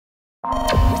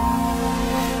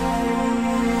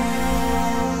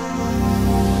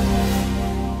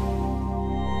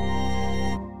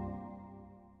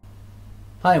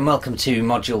Hi and welcome to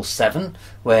Module 7,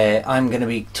 where I'm going to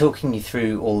be talking you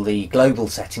through all the global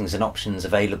settings and options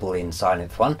available in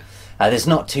Sylenth 1. There's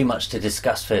not too much to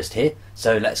discuss first here,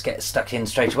 so let's get stuck in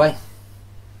straight away.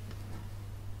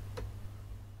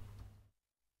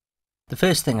 The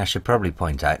first thing I should probably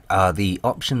point out are the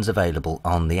options available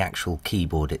on the actual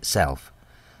keyboard itself.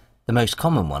 The most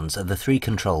common ones are the three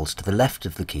controls to the left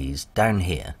of the keys down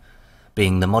here,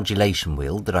 being the modulation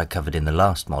wheel that I covered in the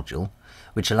last module,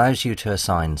 which allows you to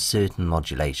assign certain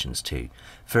modulations to,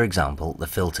 for example, the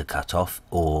filter cutoff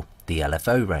or the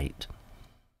LFO rate.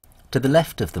 To the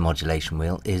left of the modulation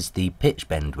wheel is the pitch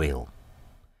bend wheel.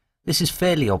 This is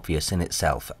fairly obvious in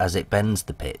itself as it bends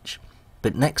the pitch,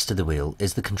 but next to the wheel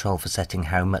is the control for setting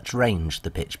how much range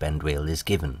the pitch bend wheel is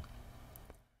given.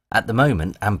 At the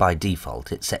moment, and by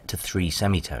default, it's set to 3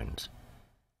 semitones.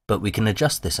 But we can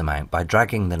adjust this amount by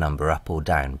dragging the number up or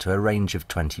down to a range of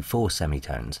 24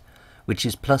 semitones, which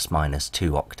is plus minus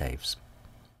 2 octaves.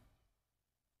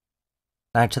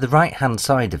 Now to the right hand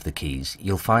side of the keys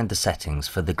you'll find the settings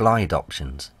for the glide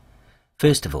options.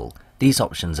 First of all, these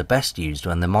options are best used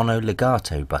when the mono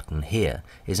legato button here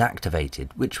is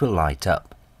activated, which will light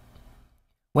up.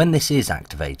 When this is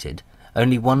activated,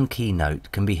 only one key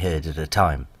note can be heard at a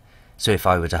time, so if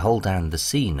I were to hold down the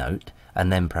C note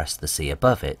and then press the C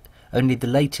above it, only the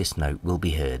latest note will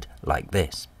be heard like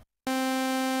this.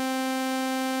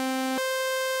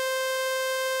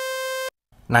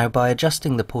 Now by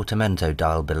adjusting the Portamento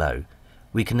dial below,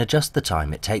 we can adjust the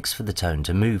time it takes for the tone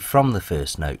to move from the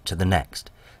first note to the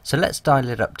next, so let's dial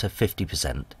it up to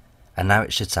 50%, and now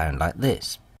it should sound like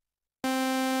this.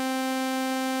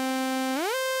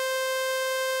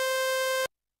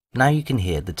 Now you can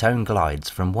hear the tone glides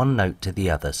from one note to the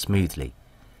other smoothly.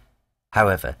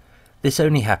 However, this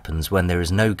only happens when there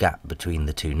is no gap between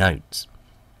the two notes.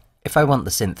 If I want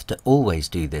the synth to always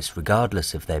do this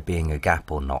regardless of there being a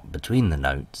gap or not between the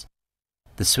notes,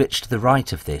 the switch to the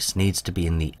right of this needs to be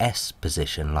in the S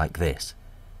position like this,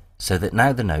 so that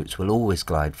now the notes will always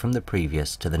glide from the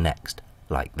previous to the next,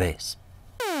 like this.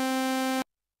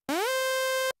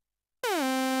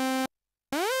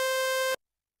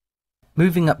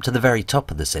 Moving up to the very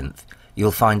top of the synth,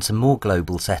 you'll find some more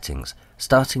global settings.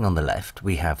 Starting on the left,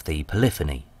 we have the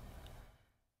Polyphony.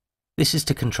 This is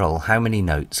to control how many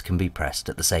notes can be pressed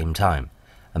at the same time,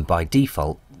 and by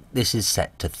default this is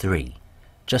set to 3,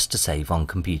 just to save on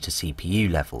computer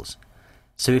CPU levels.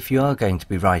 So if you are going to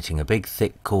be writing a big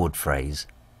thick chord phrase,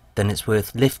 then it's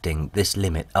worth lifting this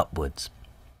limit upwards.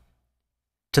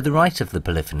 To the right of the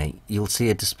Polyphony you'll see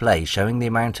a display showing the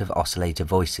amount of oscillator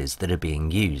voices that are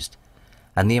being used,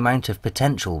 and the amount of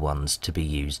potential ones to be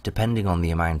used depending on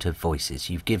the amount of voices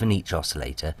you've given each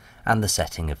oscillator and the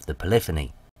setting of the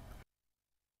Polyphony.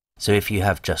 So if you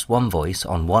have just one voice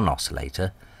on one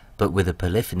oscillator, but with a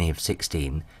polyphony of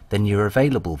 16, then your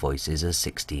available voices are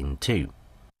 16 too.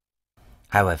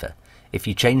 However, if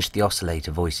you change the oscillator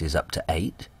voices up to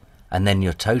 8, and then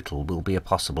your total will be a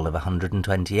possible of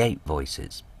 128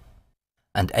 voices.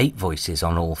 And 8 voices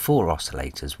on all 4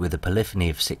 oscillators with a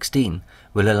polyphony of 16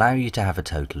 will allow you to have a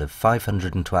total of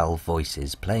 512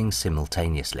 voices playing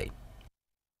simultaneously.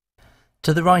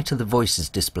 To the right of the voices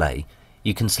display,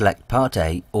 you can select Part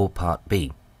A or Part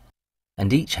B,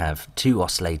 and each have 2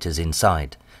 oscillators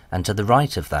inside, and to the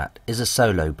right of that is a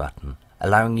solo button,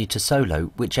 allowing you to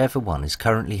solo whichever one is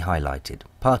currently highlighted,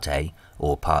 Part A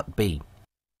or Part B.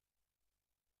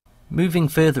 Moving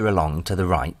further along to the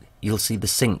right, you'll see the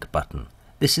Sync button.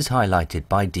 This is highlighted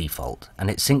by default, and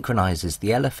it synchronises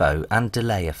the LFO and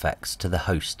delay effects to the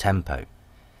host tempo.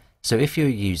 So if you're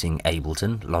using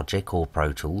Ableton, Logic or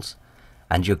Pro Tools,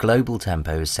 and your global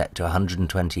tempo is set to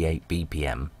 128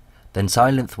 BPM, then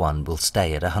Sylenth 1 will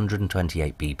stay at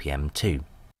 128 BPM too.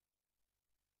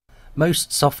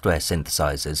 Most software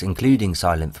synthesizers, including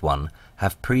Sylenth 1,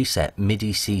 have preset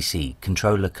MIDI-CC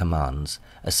controller commands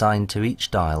assigned to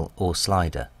each dial or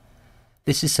slider.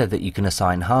 This is so that you can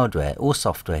assign hardware or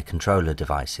software controller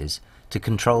devices to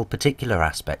control particular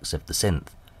aspects of the synth.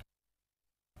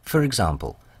 For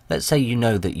example, let's say you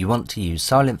know that you want to use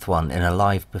Sylenth 1 in a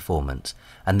live performance,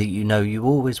 and that you know you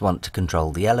always want to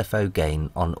control the LFO gain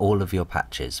on all of your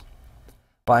patches.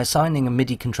 By assigning a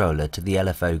MIDI controller to the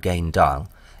LFO gain dial,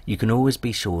 you can always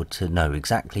be sure to know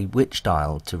exactly which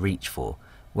dial to reach for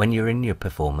when you're in your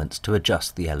performance to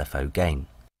adjust the LFO gain.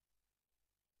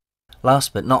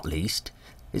 Last but not least,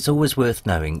 it's always worth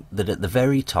knowing that at the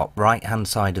very top right hand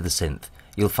side of the synth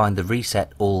you'll find the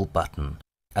Reset All button,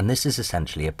 and this is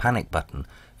essentially a panic button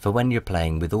for when you're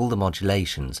playing with all the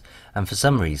modulations and for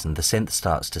some reason the synth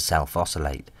starts to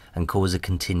self-oscillate and cause a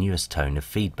continuous tone of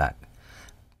feedback.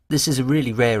 This is a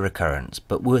really rare occurrence,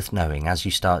 but worth knowing as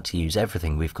you start to use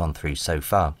everything we've gone through so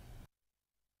far.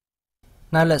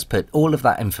 Now let's put all of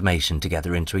that information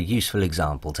together into a useful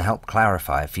example to help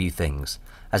clarify a few things,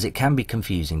 as it can be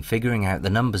confusing figuring out the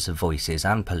numbers of voices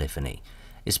and polyphony,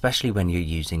 especially when you're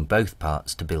using both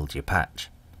parts to build your patch.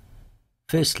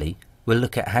 Firstly, we'll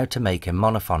look at how to make a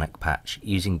monophonic patch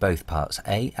using both parts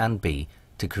A and B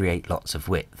to create lots of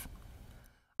width.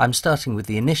 I'm starting with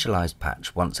the initialized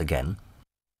patch once again.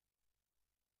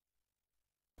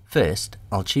 First,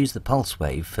 I'll choose the pulse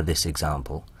wave for this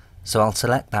example, so I'll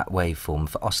select that waveform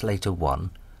for oscillator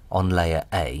 1 on layer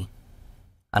A,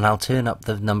 and I'll turn up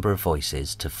the number of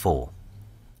voices to 4.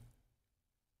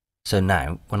 So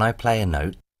now, when I play a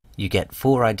note, you get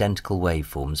 4 identical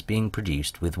waveforms being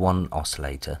produced with one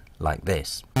oscillator, like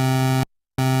this.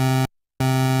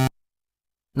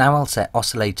 Now I'll set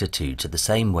oscillator 2 to the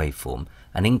same waveform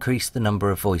and increase the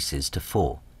number of voices to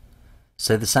 4.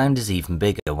 So the sound is even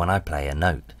bigger when I play a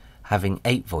note, having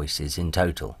 8 voices in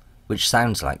total, which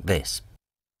sounds like this.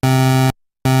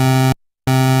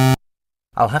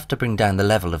 I'll have to bring down the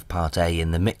level of part A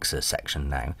in the mixer section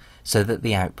now, so that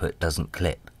the output doesn't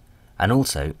clip. And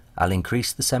also, I'll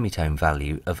increase the semitone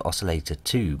value of oscillator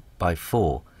 2 by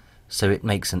 4, so it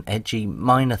makes an edgy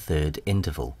minor third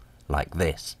interval, like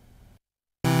this.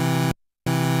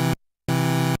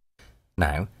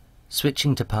 Now,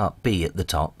 switching to part B at the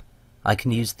top, I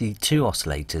can use the 2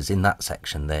 oscillators in that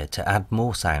section there to add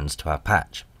more sounds to our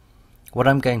patch. What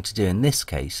I'm going to do in this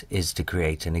case is to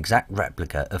create an exact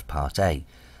replica of part A,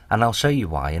 and I'll show you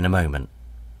why in a moment.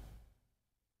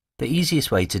 The easiest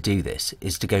way to do this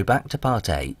is to go back to part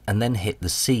A and then hit the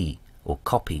C or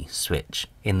copy switch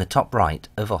in the top right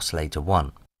of oscillator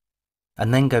 1,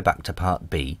 and then go back to part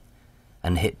B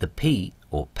and hit the P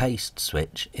or paste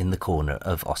switch in the corner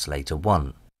of oscillator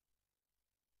 1,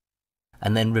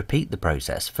 and then repeat the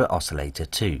process for oscillator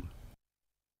 2.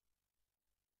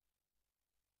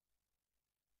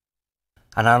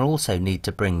 And I'll also need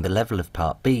to bring the level of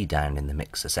part B down in the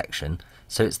mixer section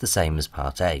so it's the same as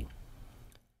part A.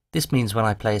 This means when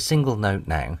I play a single note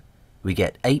now, we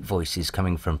get 8 voices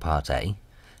coming from part A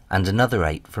and another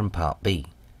 8 from part B,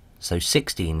 so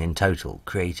 16 in total,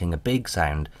 creating a big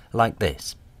sound like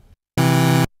this.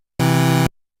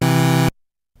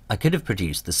 I could have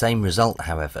produced the same result,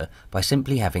 however, by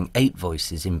simply having 8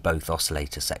 voices in both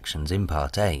oscillator sections in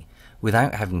part A,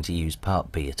 without having to use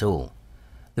part B at all.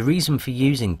 The reason for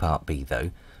using part B,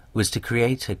 though, was to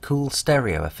create a cool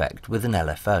stereo effect with an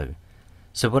LFO.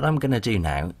 So what I'm going to do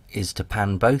now is to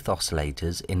pan both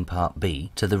oscillators in part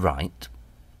B to the right,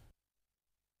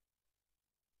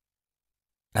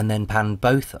 and then pan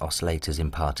both oscillators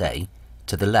in part A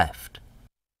to the left.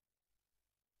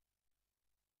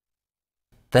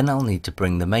 Then I'll need to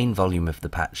bring the main volume of the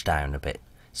patch down a bit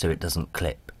so it doesn't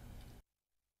clip.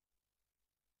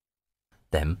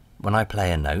 Then, when I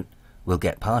play a note, we'll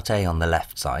get part A on the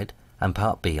left side and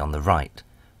part B on the right,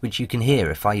 which you can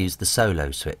hear if I use the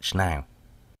solo switch now.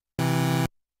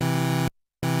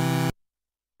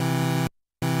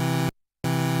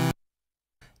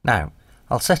 Now,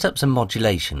 I'll set up some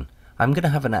modulation. I'm going to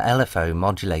have an LFO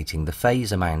modulating the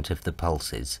phase amount of the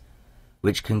pulses,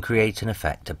 which can create an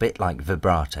effect a bit like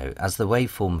vibrato as the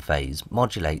waveform phase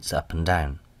modulates up and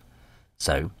down.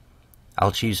 So,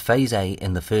 I'll choose phase A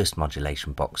in the first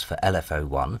modulation box for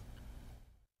LFO1,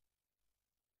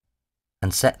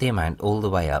 and set the amount all the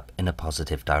way up in a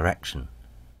positive direction.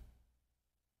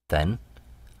 Then,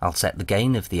 I'll set the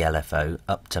gain of the LFO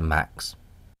up to max,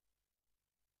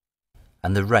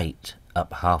 and the rate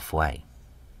up halfway.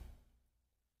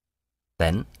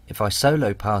 Then, if I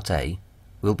solo part A,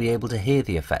 we'll be able to hear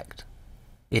the effect.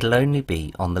 It'll only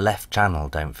be on the left channel,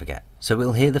 don't forget, so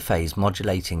we'll hear the phase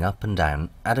modulating up and down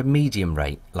at a medium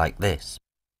rate like this.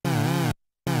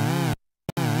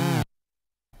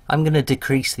 I'm going to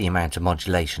decrease the amount of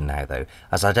modulation now though,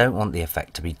 as I don't want the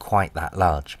effect to be quite that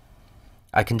large.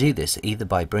 I can do this either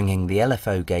by bringing the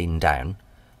LFO gain down,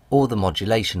 or the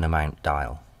modulation amount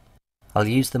dial. I'll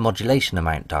use the modulation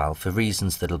amount dial for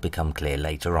reasons that'll become clear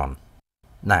later on.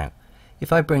 Now,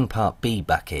 if I bring part B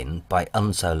back in by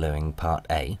unsoloing part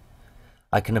A,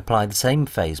 I can apply the same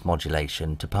phase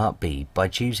modulation to part B by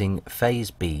choosing phase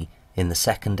B in the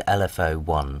second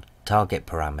LFO1 target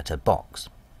parameter box.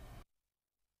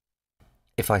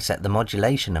 If I set the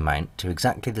modulation amount to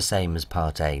exactly the same as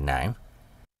part A now,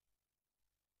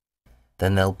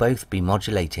 then they'll both be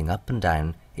modulating up and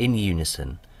down in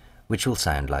unison, which will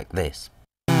sound like this.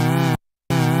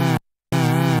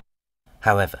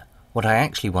 However, what I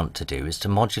actually want to do is to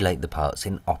modulate the parts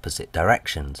in opposite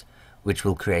directions, which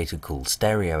will create a cool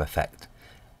stereo effect,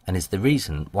 and is the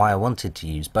reason why I wanted to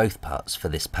use both parts for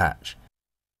this patch.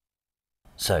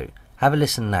 So, have a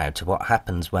listen now to what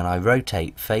happens when I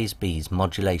rotate phase B's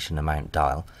modulation amount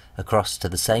dial across to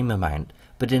the same amount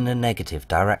but in a negative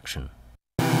direction.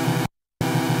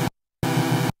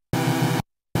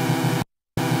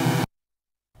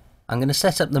 I'm going to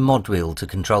set up the mod wheel to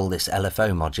control this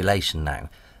LFO modulation now,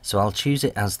 so I'll choose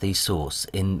it as the source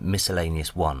in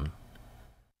Miscellaneous 1.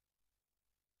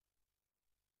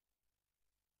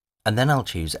 And then I'll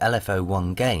choose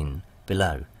LFO1 gain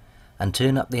below and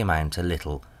turn up the amount a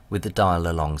little with the dial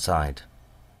alongside.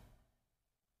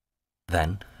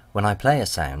 Then, when I play a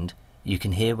sound, you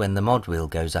can hear when the mod wheel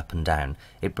goes up and down,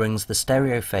 it brings the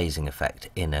stereo phasing effect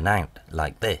in and out,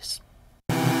 like this.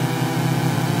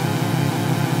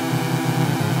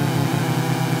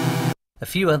 A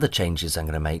few other changes I'm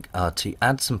going to make are to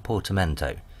add some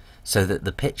Portamento, so that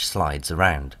the pitch slides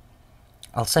around.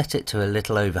 I'll set it to a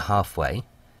little over halfway,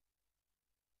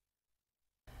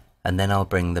 and then I'll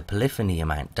bring the Polyphony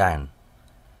amount down.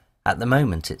 At the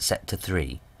moment it's set to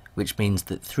 3, which means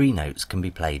that 3 notes can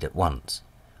be played at once,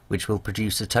 which will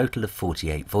produce a total of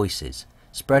 48 voices,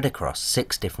 spread across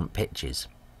 6 different pitches.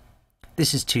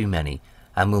 This is too many,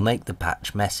 and will make the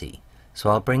patch messy,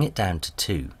 so I'll bring it down to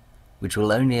 2, which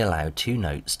will only allow 2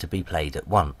 notes to be played at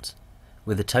once,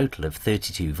 with a total of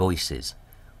 32 voices,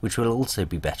 which will also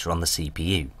be better on the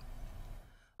CPU.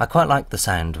 I quite like the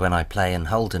sound when I play and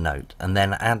hold a note and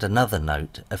then add another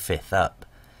note a fifth up,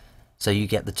 so you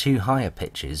get the 2 higher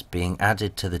pitches being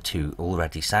added to the 2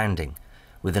 already sounding,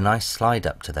 with a nice slide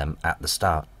up to them at the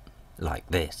start, like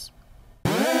this.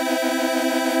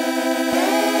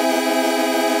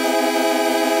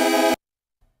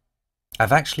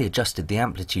 I've actually adjusted the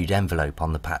amplitude envelope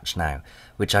on the patch now,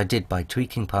 which I did by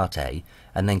tweaking part A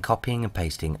and then copying and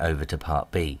pasting over to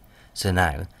part B, so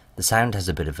now the sound has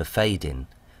a bit of a fade in,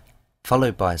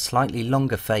 followed by a slightly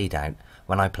longer fade out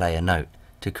when I play a note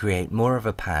to create more of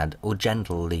a pad or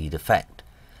gentle lead effect.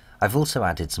 I've also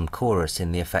added some chorus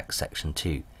in the effects section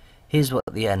too. Here's what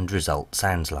the end result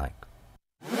sounds like.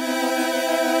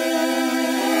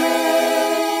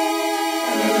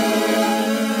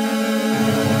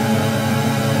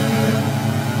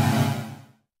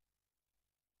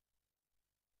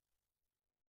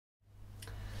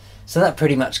 So that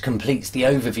pretty much completes the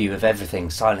overview of everything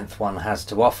Sylenth 1 has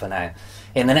to offer now.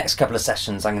 In the next couple of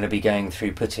sessions I'm going to be going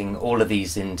through putting all of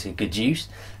these into good use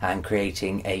and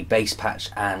creating a bass patch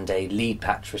and a lead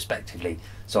patch respectively,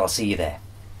 so I'll see you there.